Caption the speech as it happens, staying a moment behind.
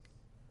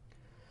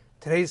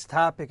Today's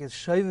topic is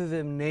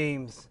Shovavim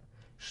names,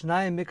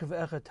 Shnai Mikra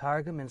V'Echad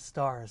Targum, and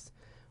stars.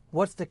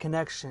 What's the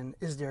connection?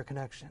 Is there a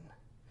connection?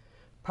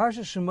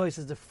 Parshas Shemos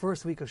is the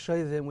first week of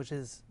Shovavim, which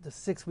is the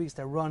 6 weeks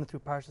that run through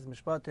Parshas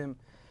Mishpatim.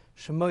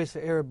 Shemos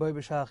Ve'erev Boi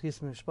B'Shach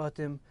Yism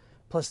Mishpatim,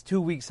 plus 2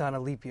 weeks on a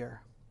leap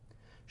year.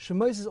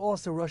 Shemos is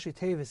also Roshi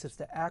Tevis. It's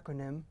the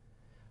acronym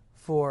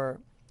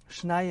for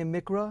Shnai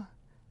Mikra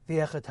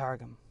V'Echad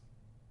Targum.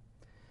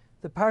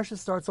 The parsha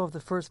starts off the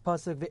first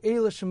pasuk,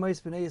 Ve'ela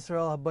Shemos B'nei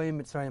Yisrael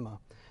Habayim Mitzrayim.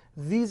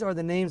 These are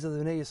the names of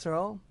the Bnei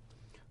Yisrael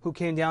who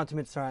came down to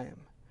Mitzrayim.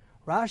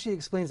 Rashi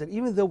explains that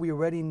even though we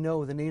already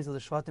know the names of the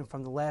Shvatim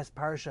from the last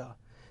parsha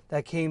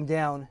that came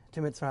down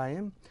to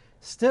Mitzrayim,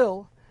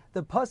 still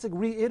the pasuk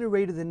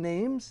reiterated the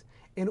names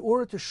in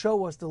order to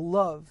show us the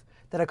love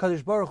that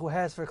HaKadosh Baruch Hu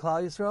has for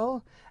Klal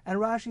Yisrael. And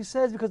Rashi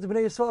says because the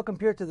Bnei Yisrael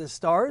compared to the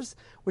stars,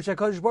 which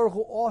HaKadosh Baruch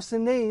Hu also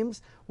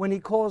names when He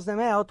calls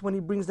them out, when He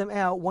brings them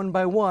out one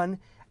by one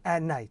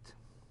at night.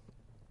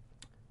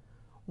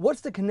 What's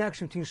the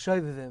connection between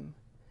Shovavim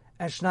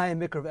and Shnai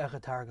Mikra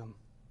V'Echad Targum?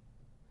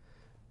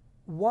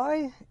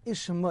 Why is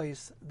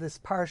Shemos this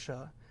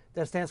parsha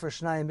that stands for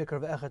Shnai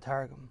Mikra V'Echad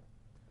Targum?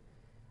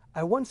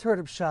 I once heard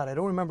of Pshat, I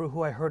don't remember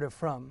who I heard it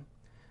from,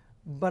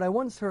 but I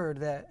once heard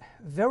that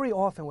very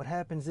often what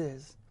happens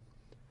is,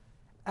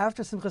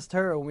 after Simchas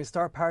Torah, when we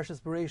start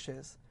Parshas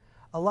Bereshis,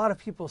 a lot of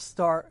people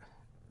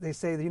they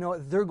say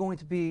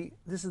that,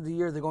 this is the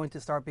year they're going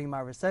to start being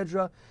Marva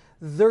Sedra,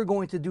 they're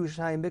going to do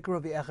Shnai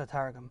Mikra V'Echad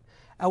Targum.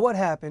 And what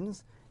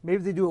happens?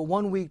 Maybe they do it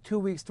 1 week, 2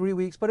 weeks, 3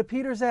 weeks, but it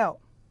peters out.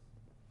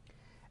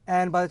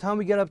 And by the time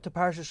we get up to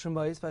Parshas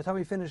Shemos, by the time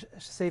we finish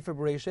Sefer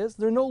Bereshis,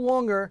 they're no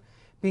longer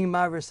being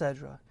Marva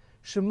Sedra.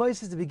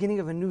 Shemos is the beginning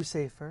of a new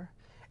Sefer.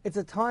 It's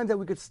a time that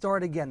we could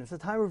start again. It's a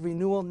time of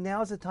renewal.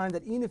 Now is a time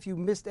that even if you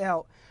missed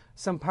out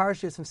some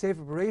parshas from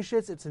Sefer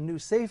Bereshit, it's a new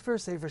Sefer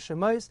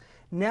Shemos.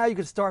 Now you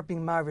could start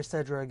being Marva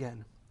Sedra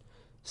again.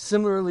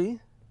 Similarly,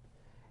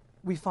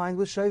 we find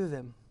with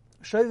Shovavim.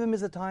 Shovavim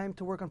is a time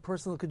to work on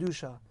personal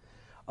Kedusha.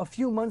 A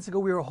few months ago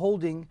we were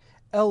holding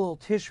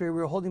Elul Tishrei, we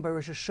were holding by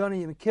Rosh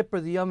Hashanah, Yom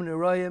Kippur, the Yom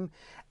Nurayim,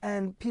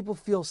 and people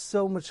feel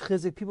so much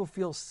chizik, people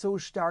feel so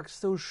stark,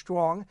 so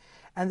strong,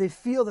 and they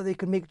feel that they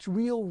can make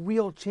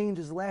real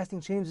changes, lasting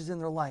changes in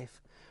their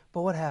life.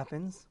 But what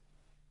happens?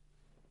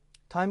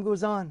 Time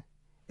goes on.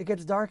 It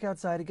gets dark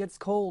outside, it gets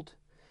cold,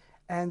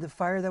 and the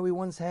fire that we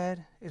once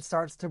had, it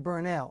starts to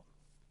burn out.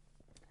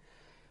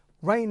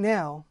 Right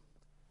now,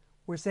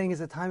 we're saying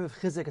is a time of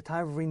chizik, a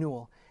time of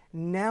renewal.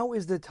 Now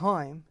is the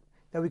time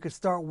that we could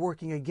start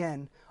working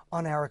again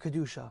on our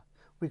Kedusha.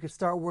 We could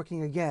start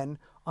working again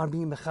on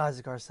being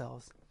mechazik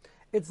ourselves.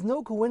 It's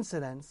no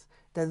coincidence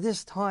that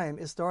this time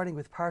is starting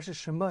with Parshas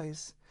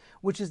Shemos,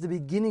 which is the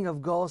beginning of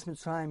Galus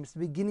Mitzrayim. It's the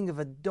beginning of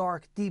a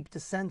dark, deep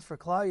descent for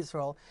Klal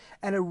Yisrael,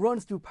 and it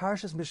runs through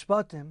Parshas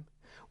Mishpatim,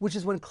 which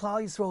is when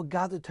Klal Yisrael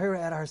got the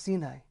Torah at Har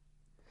Sinai.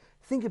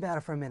 Think about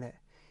it for a minute.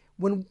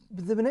 When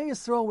the Bnei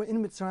Yisrael were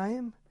in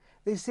Mitzrayim,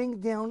 they sank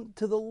down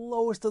to the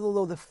lowest of the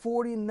low, the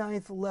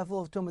 49th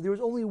level of Tumah. There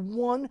was only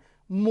one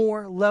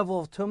more level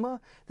of Tumah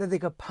that they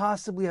could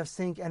possibly have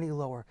sank any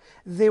lower.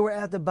 They were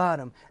at the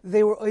bottom.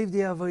 They were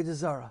Ovdei Avodah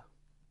Zarah.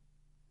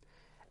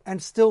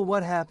 And still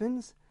what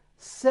happens?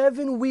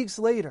 7 weeks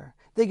later,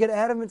 they get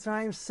out of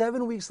Mitzrayim.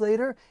 7 weeks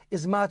later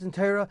is Matan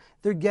Torah.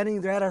 They're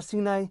at Har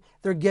Sinai.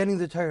 They're getting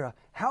the Torah.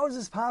 How is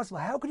this possible?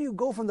 How could you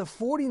go from the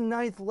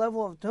 49th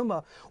level of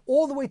Tumah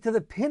all the way to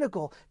the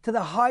pinnacle, to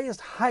the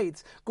highest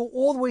heights, go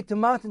all the way to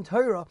Matan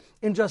Torah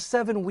in just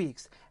 7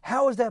 weeks?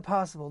 How is that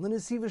possible? The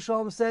Nesiv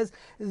Shalom says,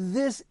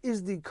 this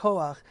is the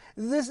koach,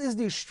 this is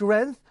the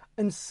strength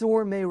in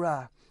Sur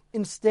Meirah,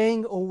 in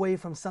staying away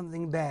from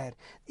something bad.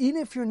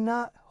 Even if you're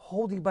not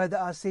holding by the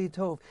Asay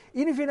Tov,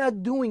 even if you're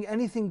not doing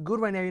anything good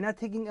right now, you're not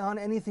taking on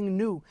anything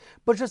new,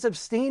 but just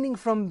abstaining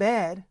from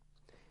bad,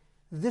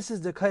 this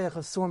is the Kayach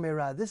of Sur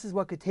Meirah. This is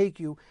what could take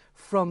you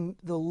from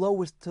the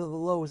lowest to the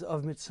lows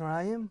of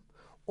Mitzrayim,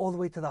 all the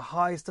way to the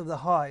highest of the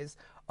highs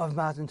of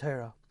Matan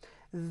Torah.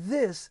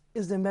 This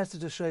is the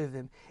message of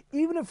Shovavim.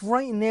 Even if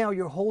right now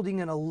you're holding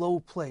in a low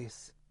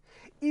place,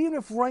 even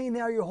if right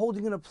now you're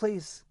holding in a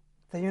place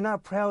that you're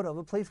not proud of,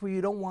 a place where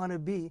you don't want to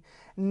be,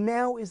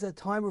 now is a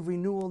time of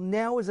renewal.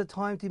 Now is a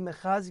time to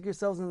mechazik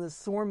yourselves in the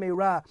Sur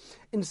Meirah,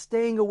 in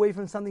staying away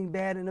from something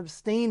bad and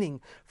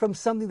abstaining from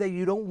something that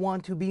you don't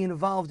want to be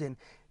involved in.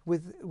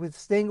 With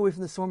staying away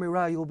from the Sur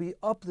Meirah, you'll be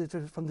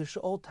uplifted from the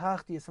Sheol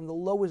Tachtias, from the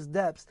lowest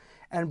depths,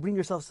 and bring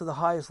yourselves to the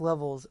highest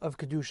levels of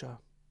Kedusha.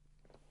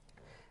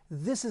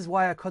 This is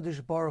why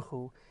HaKadosh Baruch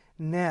Hu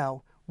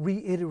now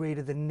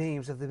reiterated the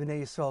names of the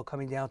Bnei Yisrael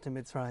coming down to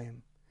Mitzrayim,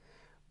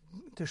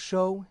 to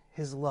show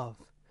His love.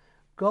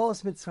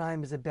 Galus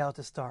Mitzrayim is about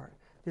to start.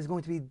 There's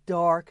going to be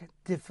dark,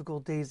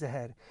 difficult days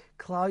ahead.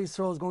 Klal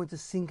Yisrael is going to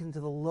sink into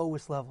the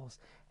lowest levels.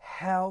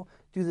 How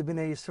do the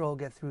Bnei Yisrael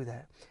get through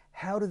that?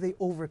 How do they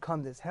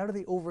overcome this? How do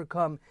they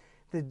overcome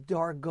the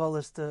dark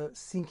Galus, the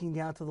sinking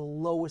down to the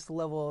lowest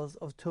levels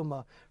of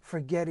Tumah,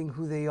 forgetting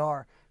who they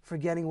are,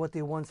 forgetting what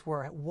they once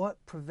were? What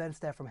prevents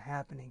that from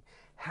happening?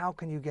 How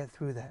can you get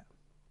through that?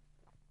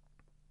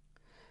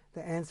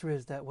 The answer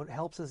is that what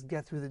helps us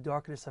get through the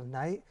darkness of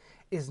night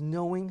is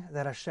knowing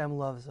that Hashem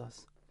loves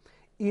us.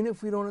 Even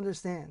if we don't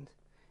understand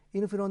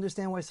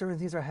why certain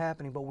things are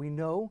happening, but we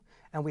know,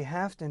 and we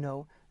have to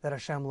know, that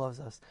Hashem loves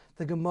us.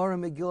 The Gemara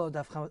Megillah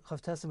Daf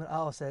Chav Testament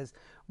Aleph says,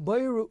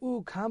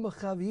 "B'yiru'u kama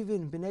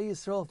chavivin b'nei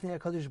Yisrael fnei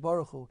HaKadosh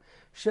Baruch Hu,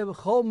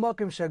 sheb'chol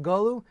makom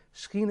shagalu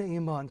shchina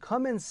iman."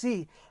 Come and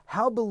see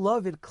how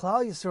beloved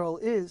Klal Yisrael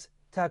is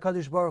to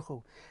HaKadosh Baruch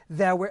Hu,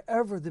 that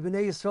wherever the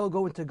Bnei Yisrael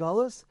go into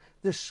Galus,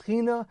 the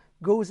Shechina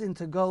goes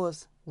into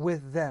Galus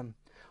with them.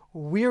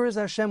 Where is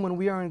Hashem when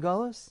we are in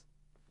Galus?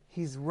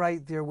 He's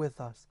right there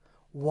with us.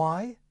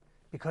 Why?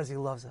 Because He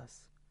loves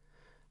us.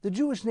 The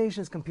Jewish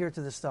nation is compared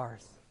to the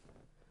stars.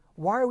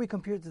 Why are we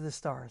compared to the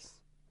stars?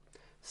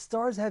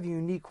 Stars have a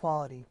unique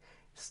quality.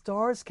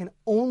 Stars can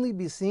only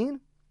be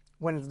seen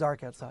when it's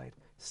dark outside.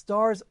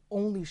 Stars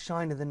only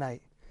shine in the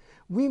night.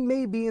 We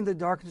may be in the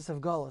darkness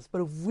of Galus,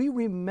 but if we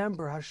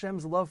remember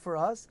Hashem's love for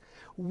us,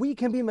 we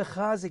can be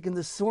mechazik in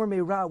the Sor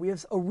Meirah. We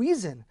have a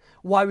reason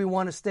why we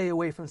want to stay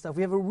away from stuff.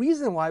 We have a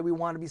reason why we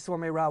want to be Sor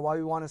Meirah, why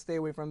we want to stay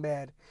away from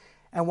bad,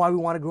 and why we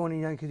want to grow in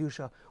Inyan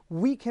Kedusha.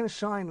 We can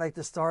shine like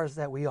the stars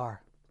that we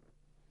are.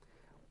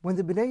 When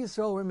the Bnei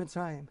Yisrael were in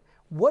Mitzrayim,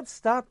 what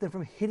stopped them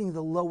from hitting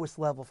the lowest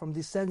level, from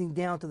descending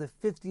down to the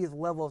 50th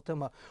level of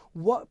Tumah?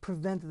 What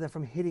prevented them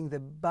from hitting the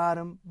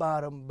bottom?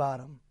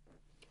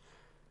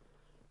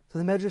 So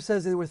the Medrash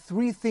says there were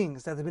three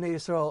things that the Bnei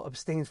Yisrael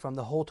abstained from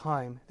the whole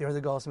time they were in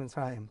the Galus of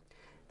Mitzrayim.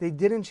 They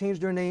didn't change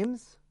their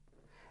names,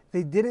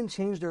 they didn't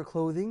change their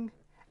clothing,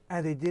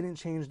 and they didn't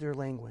change their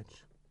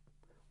language.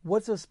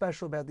 What's so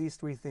special about these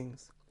three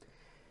things?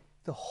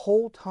 The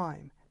whole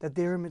time that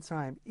they were in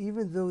Mitzrayim,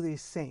 even though they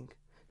sank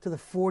to the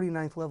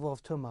 49th level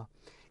of Tumah,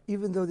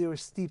 even though they were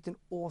steeped in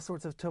all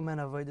sorts of Tumah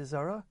and Avodah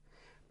Zarah,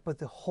 but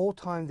the whole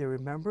time they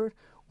remembered,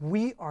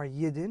 we are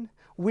Yidden,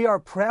 we are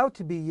proud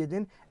to be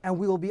Yidden, and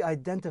we will be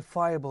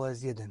identifiable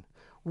as Yidden.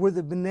 We're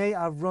the Bnei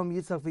Avram,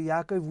 Yitzchak,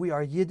 Yaakov. We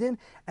are Yidden,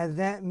 and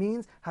that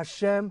means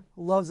Hashem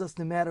loves us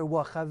no matter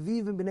what.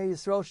 Chavivim Bnei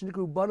Yisrael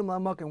Shenikru Banim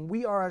Lamak, and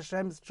we are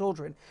Hashem's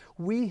children.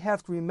 We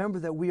have to remember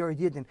that we are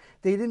Yidden.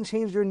 They didn't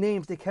change their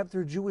names; they kept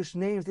their Jewish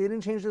names. They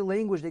didn't change their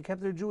language; they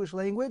kept their Jewish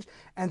language,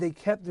 and they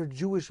kept their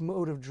Jewish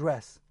mode of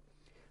dress.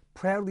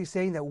 Proudly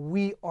saying that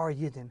we are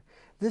Yidden.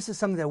 This is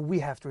something that we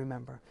have to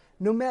remember.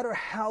 No matter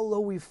how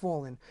low we've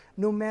fallen,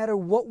 no matter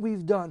what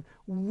we've done,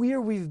 where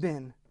we've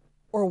been,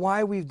 or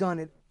why we've done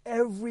it,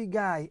 every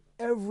guy,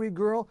 every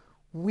girl,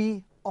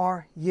 we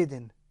are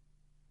Yidden.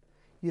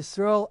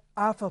 Yisrael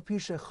afa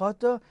pisha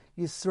chata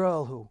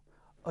Yisrael hu.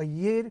 A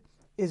Yid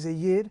is a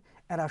Yid,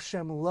 and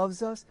Hashem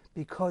loves us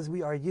because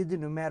we are Yidden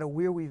no matter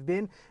where we've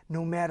been,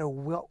 no matter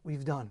what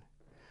we've done.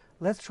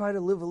 Let's try to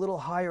live a little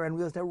higher and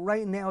realize that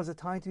right now is the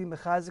time to be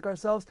mechazik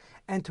ourselves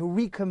and to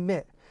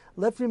recommit.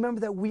 Let's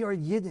remember that we are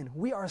Yidden,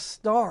 we are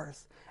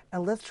stars,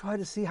 and let's try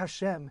to see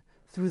Hashem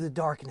through the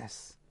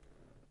darkness.